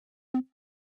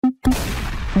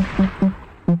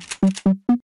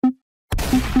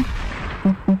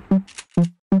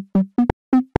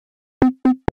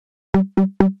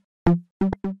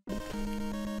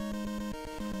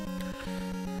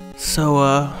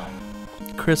So,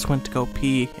 Chris went to go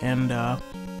pee, and, it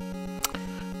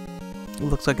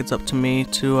looks like it's up to me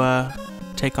to,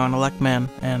 take on MegaMan,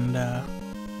 and, I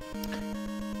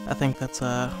think that's,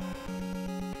 I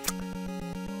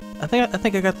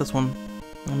think I got this one.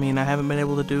 I mean, I haven't been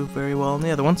able to do very well in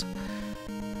the other ones.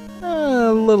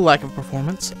 A little lack of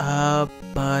performance,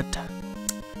 but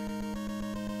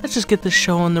let's just get this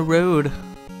show on the road.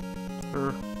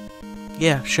 Or,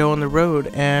 yeah, show on the road,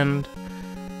 and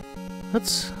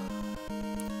let's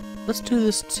do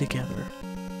this together.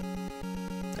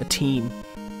 A team.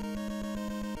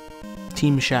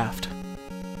 Team Shaft.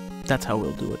 That's how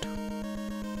we'll do it.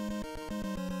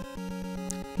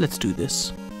 Let's do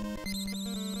this.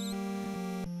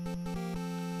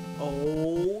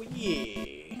 Oh yeah.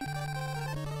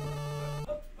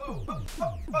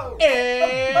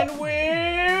 And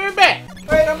we're back.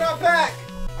 Wait, I'm not back.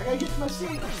 I gotta get to my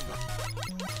seat.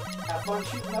 Have fun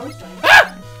shooting those things.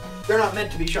 Ah! They're not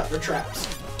meant to be shot. They're traps.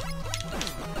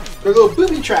 They're little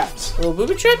booby traps. Little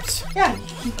booby traps? Yeah.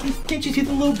 Can't you see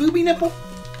the little booby nipple?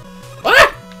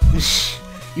 What?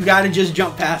 You gotta just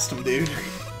jump past them, dude.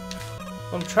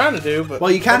 I'm trying to do, but... Well,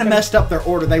 you kind of messed up their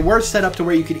order. They were set up to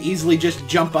where you could easily just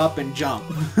jump up and jump.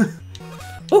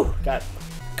 Ooh, got it.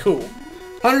 Cool.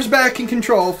 Hunter's back in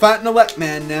control, fighting a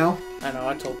MegaMan now. I know,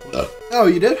 I told them. Oh,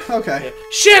 you did? Okay. Yeah.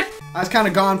 Shit! I was kind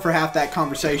of gone for half that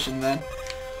conversation then.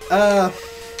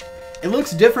 It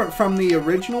looks different from the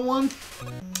original one,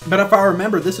 but if I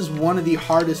remember, this is one of the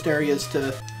hardest areas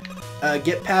to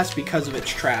get past because of its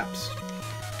traps.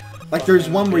 Like, there's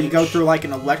one where you go through, like,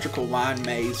 an electrical line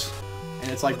maze, and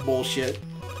it's, like, bullshit.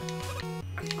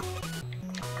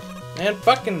 Man,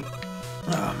 fucking...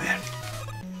 Oh, man.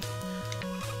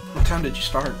 What time did you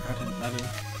start? I didn't...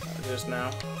 Just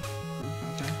now.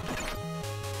 Okay.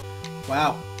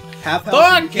 Wow. Half health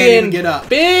and you Fucking can't even get up.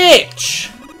 bitch!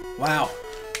 Wow.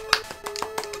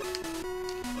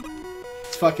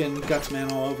 It's fucking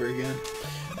Gutsman all over again.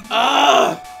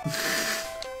 Ah!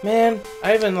 Man,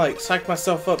 I even, like, psyched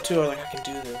myself up, too. I was like, I can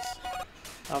do this.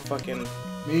 I'll fucking...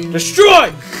 Destroy!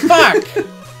 Fuck! You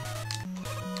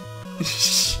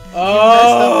messed up that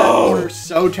Oh! corner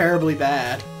so terribly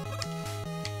bad.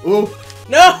 Ooh.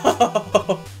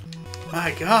 No!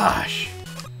 My gosh.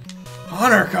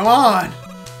 Hunter, come on.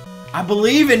 I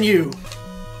believe in you.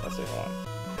 Let's see, hold on.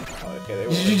 Oh, okay,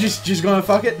 they You just gonna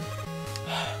fuck it?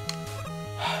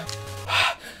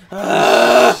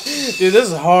 Dude, this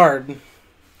is hard.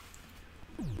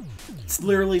 It's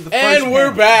literally the first And we're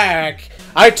game. back!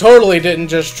 I totally didn't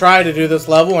just try to do this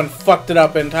level and fucked it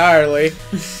up entirely.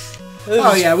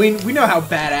 Oh yeah, we know how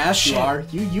badass Shit. you are.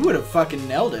 You would have fucking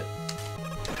nailed it.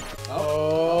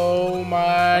 Oh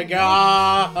my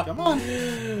god! Come on.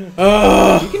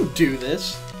 Ugh. You can do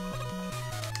this.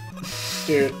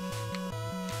 Dude.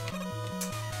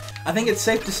 I think it's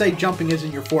safe to say jumping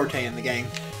isn't your forte in the game.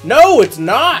 No, it's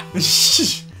not!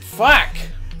 Fuck!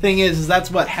 Thing is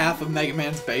that's what half of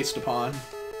MegaMan's based upon.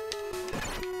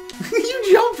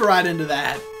 You jumped right into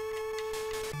that.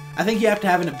 I think you have to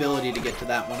have an ability to get to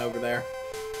that one over there.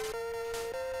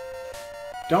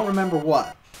 Don't remember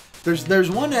what. There's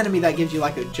one enemy that gives you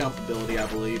like a jump ability, I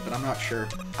believe, but I'm not sure.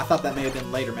 I thought that may have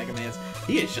been later MegaMan's.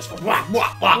 He is just like wah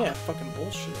wah wah. Yeah, fucking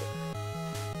bullshit.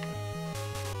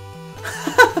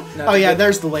 Oh yeah,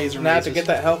 there's the laser. Now to mazes. get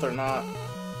that health or not.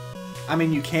 I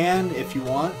mean, you can if you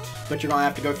want, but you're gonna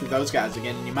have to go through those guys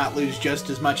again, and you might lose just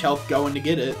as much health going to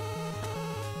get it.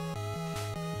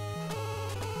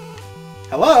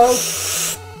 Hello,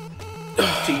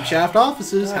 Team Shaft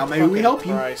offices. God, how may we help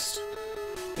you? Christ.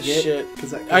 Get- Shit.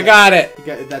 I got it.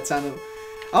 That sounded.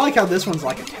 I like how this one's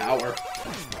like a tower.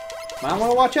 Might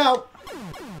want to watch out.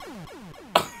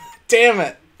 Damn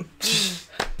it.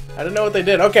 I didn't know what they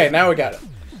did. Okay, now we got it.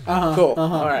 Cool.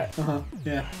 All right.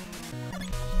 Yeah.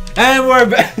 And we're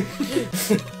back.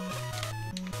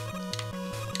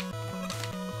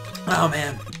 Oh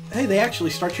man. Hey, they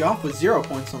actually start you off with 0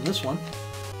 points on this one.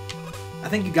 I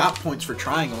think you got points for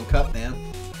triangle and cut, man.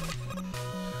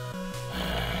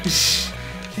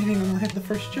 Can't even hit the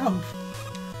first jump.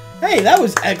 Hey, that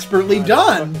was expertly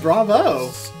done. Bravo.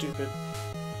 Stupid.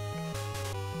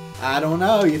 I don't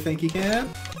know. You think you can?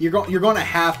 You're going to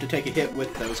have to take a hit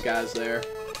with those guys there.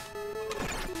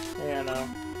 Yeah, no.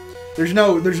 There's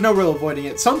no real avoiding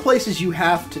it. Some places you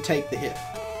have to take the hit.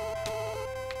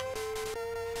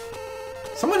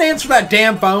 Someone answer that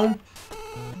damn phone.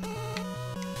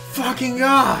 Fucking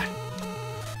God.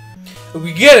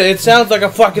 We get it. It sounds like a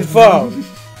fucking phone.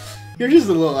 You're just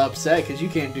a little upset because you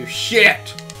can't do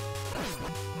shit.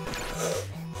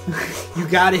 You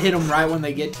gotta hit them right when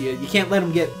they get to you. You can't let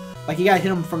them get... Like, you gotta hit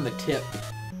them from the tip.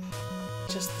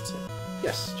 Just the tip.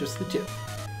 Yes, just the tip.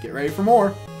 Get ready for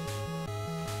more.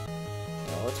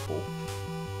 Oh, that's cool.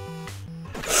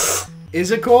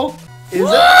 Is it cool? Is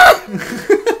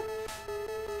it?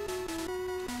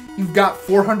 You've got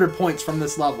 400 points from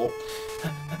this level.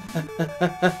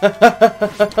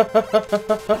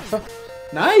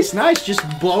 Nice, nice. Just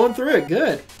blowing through it.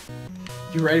 Good.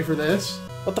 You ready for this?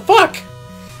 What the fuck?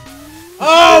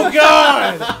 Oh,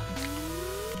 God!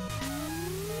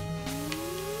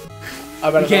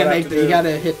 You can't make that. You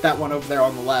gotta hit that one over there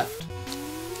on the left.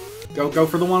 Go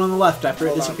for the one on the left after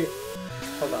it disappears.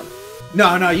 Hold on.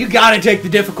 No, you gotta take the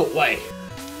difficult way.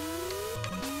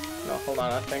 No, hold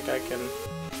on. I think I can...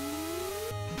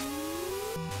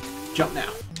 Jump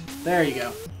now. There you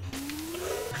go.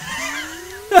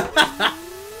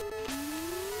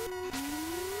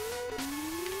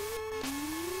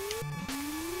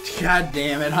 God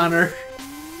damn it, Hunter.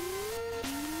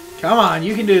 Come on,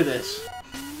 you can do this.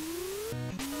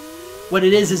 What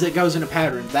it is it goes in a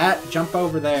pattern. That, jump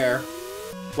over there.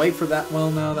 Wait for that. Well,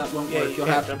 no, that won't work. You'll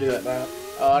have to do it.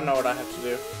 Oh, I know what I have to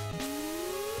do.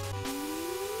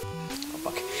 Oh,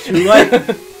 fuck. Too late.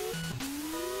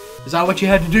 Is that what you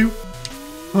had to do?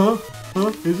 Huh?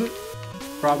 Is it?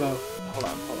 Bravo. Hold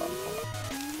on.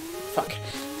 Fuck.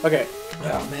 Okay.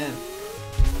 Oh, man.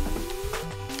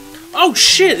 Oh,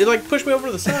 shit! It, like, pushed me over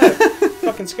to the side.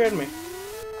 Fucking scared me.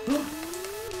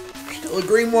 Still a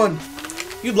green one.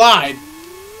 You lied.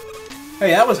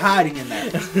 Hey, that was hiding in there.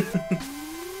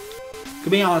 To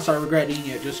be honest, I regret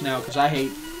eating it just now because I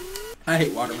hate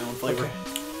watermelon flavor. Okay.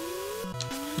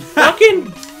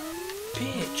 Fucking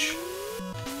bitch.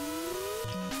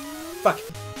 Fuck.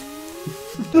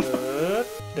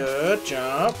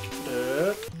 Jump.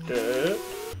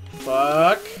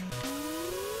 Fuck.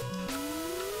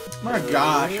 My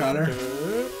gosh, Hunter.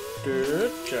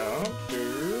 Jump.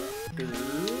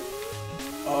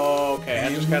 Okay, I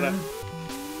just gotta...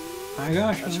 My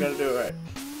gosh, I just gotta do it right.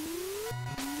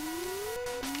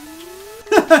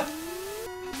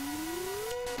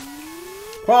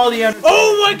 Quality entertainment.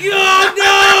 Oh my god,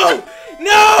 no!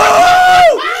 No!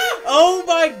 Oh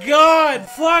my god,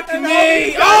 fuck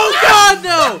me! Oh god,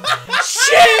 no!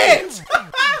 Shit!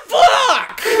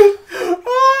 Fuck!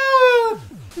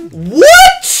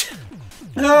 What?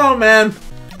 Oh, man.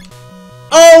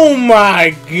 Oh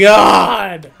my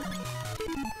god!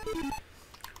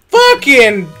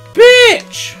 Fucking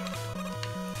bitch!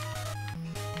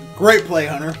 Great play,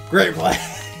 Hunter. Great play.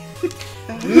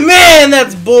 Man,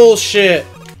 that's bullshit!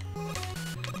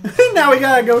 Now we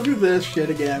gotta go through this shit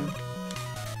again.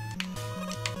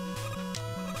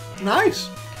 Nice.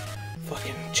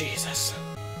 Fucking Jesus.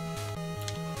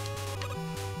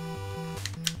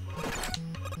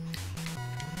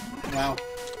 Wow.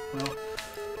 Well.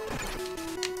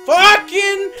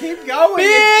 Fucking Keep going.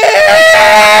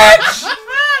 bitch!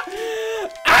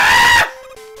 Ah!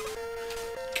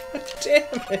 God damn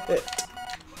it.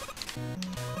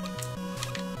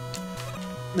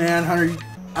 Man, Hunter,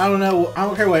 I don't know. I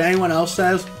don't care what anyone else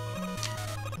says.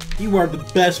 You are the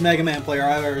best Mega Man player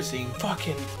I've ever seen.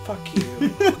 Fucking fuck you.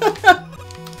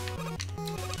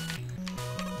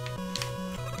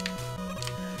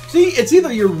 See, it's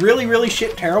either you're really, really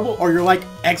shit terrible, or you're like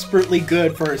expertly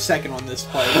good for a second on this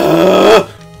play. Fuck!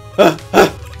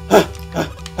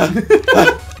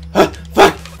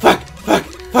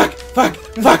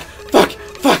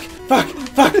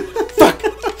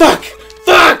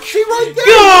 See right there?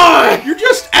 God! You're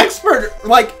just expert,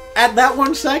 like, at that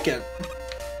 1 second.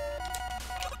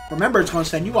 Remember, it's gonna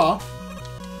send you off.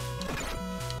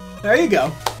 There you go.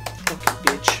 Fucking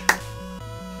bitch.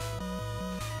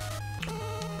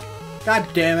 God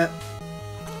damn it.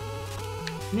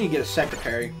 You need to get a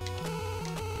secretary.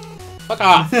 Fuck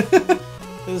off. This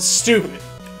is stupid.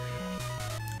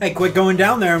 Hey, quit going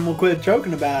down there and we'll quit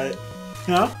joking about it.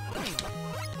 Huh?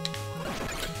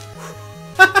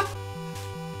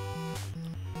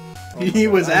 He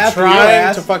was after your trying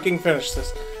ass. to fucking finish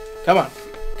this. Come on.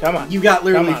 Come on. You got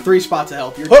literally Come on. 3 spots of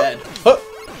health. You're dead.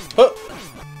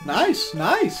 Nice,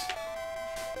 nice.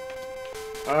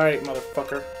 Alright,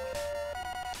 motherfucker.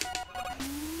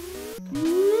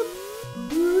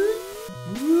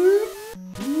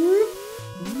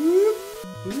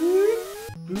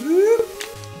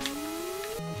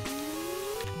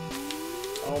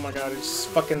 Oh my god, he just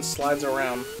fucking slides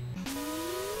around.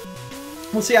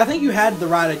 Well, see, I think you had the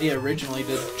right idea originally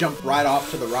to jump right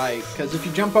off to the right. Because if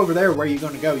you jump over there, where are you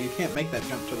going to go? You can't make that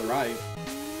jump to the right.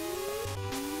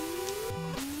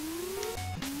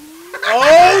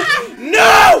 Oh!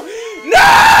 No!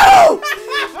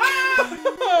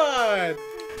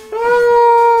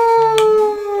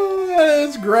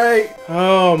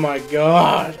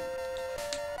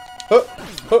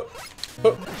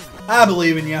 I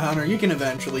believe in you, Hunter. You can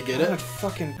eventually get it. God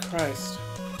fucking Christ.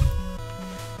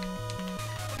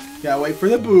 Gotta wait for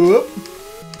the boop.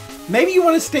 Maybe you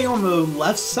want to stay on the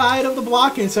left side of the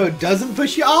block and so it doesn't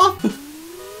push you off? Good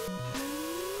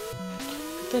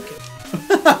thinking.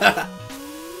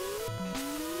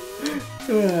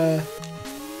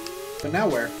 But now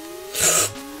where?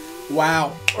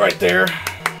 Wow. Right there.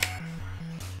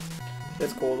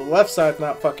 It's cool. The left side's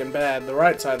not fucking bad. The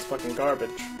right side's fucking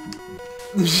garbage.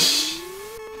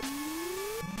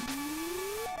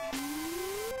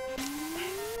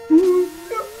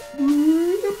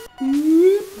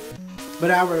 But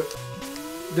Albert,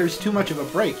 there's too much of a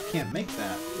break. You can't make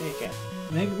that. Yeah, you can.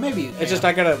 Maybe you can. It's just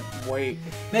I gotta wait.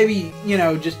 Maybe, you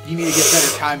know, just you need to get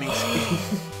better timing.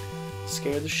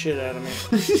 Scare the shit out of me.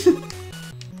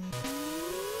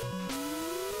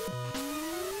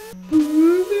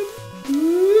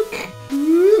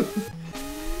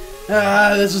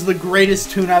 This is the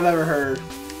greatest tune I've ever heard.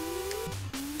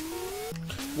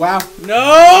 Wow.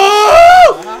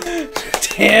 No!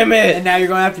 Damn it! And now you're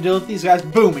gonna have to deal with these guys.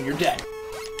 Boom, and you're dead.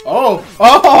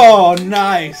 Oh,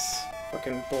 nice.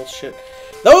 Fucking bullshit.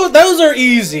 Those are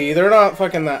easy. They're not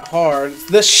fucking that hard. It's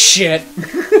this shit.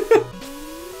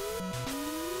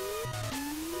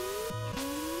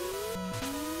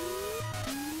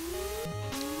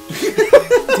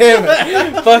 Damn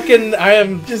it. Fucking, I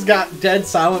am... Just got dead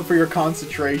silent for your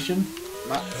concentration.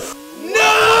 No!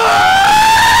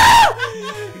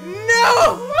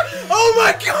 No! Oh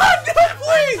my god, no,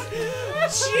 please!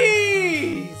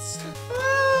 Jeez!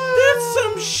 That's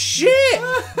some shit!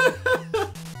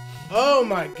 Oh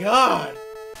my god!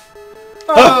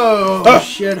 Oh,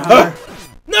 shit, Hunter.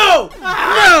 No!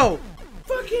 No!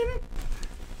 Fucking...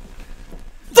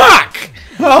 Fuck!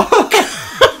 Oh.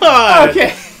 God!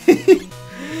 Okay.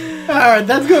 Alright,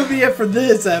 that's gonna be it for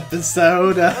this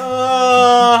episode.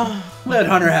 Let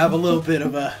Hunter have a little bit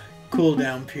of a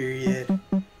cooldown period.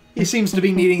 He seems to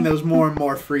be needing those more and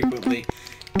more frequently.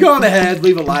 Go on ahead,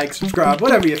 leave a like, subscribe,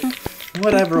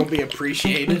 whatever will be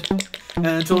appreciated. And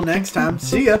until next time,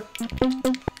 see ya!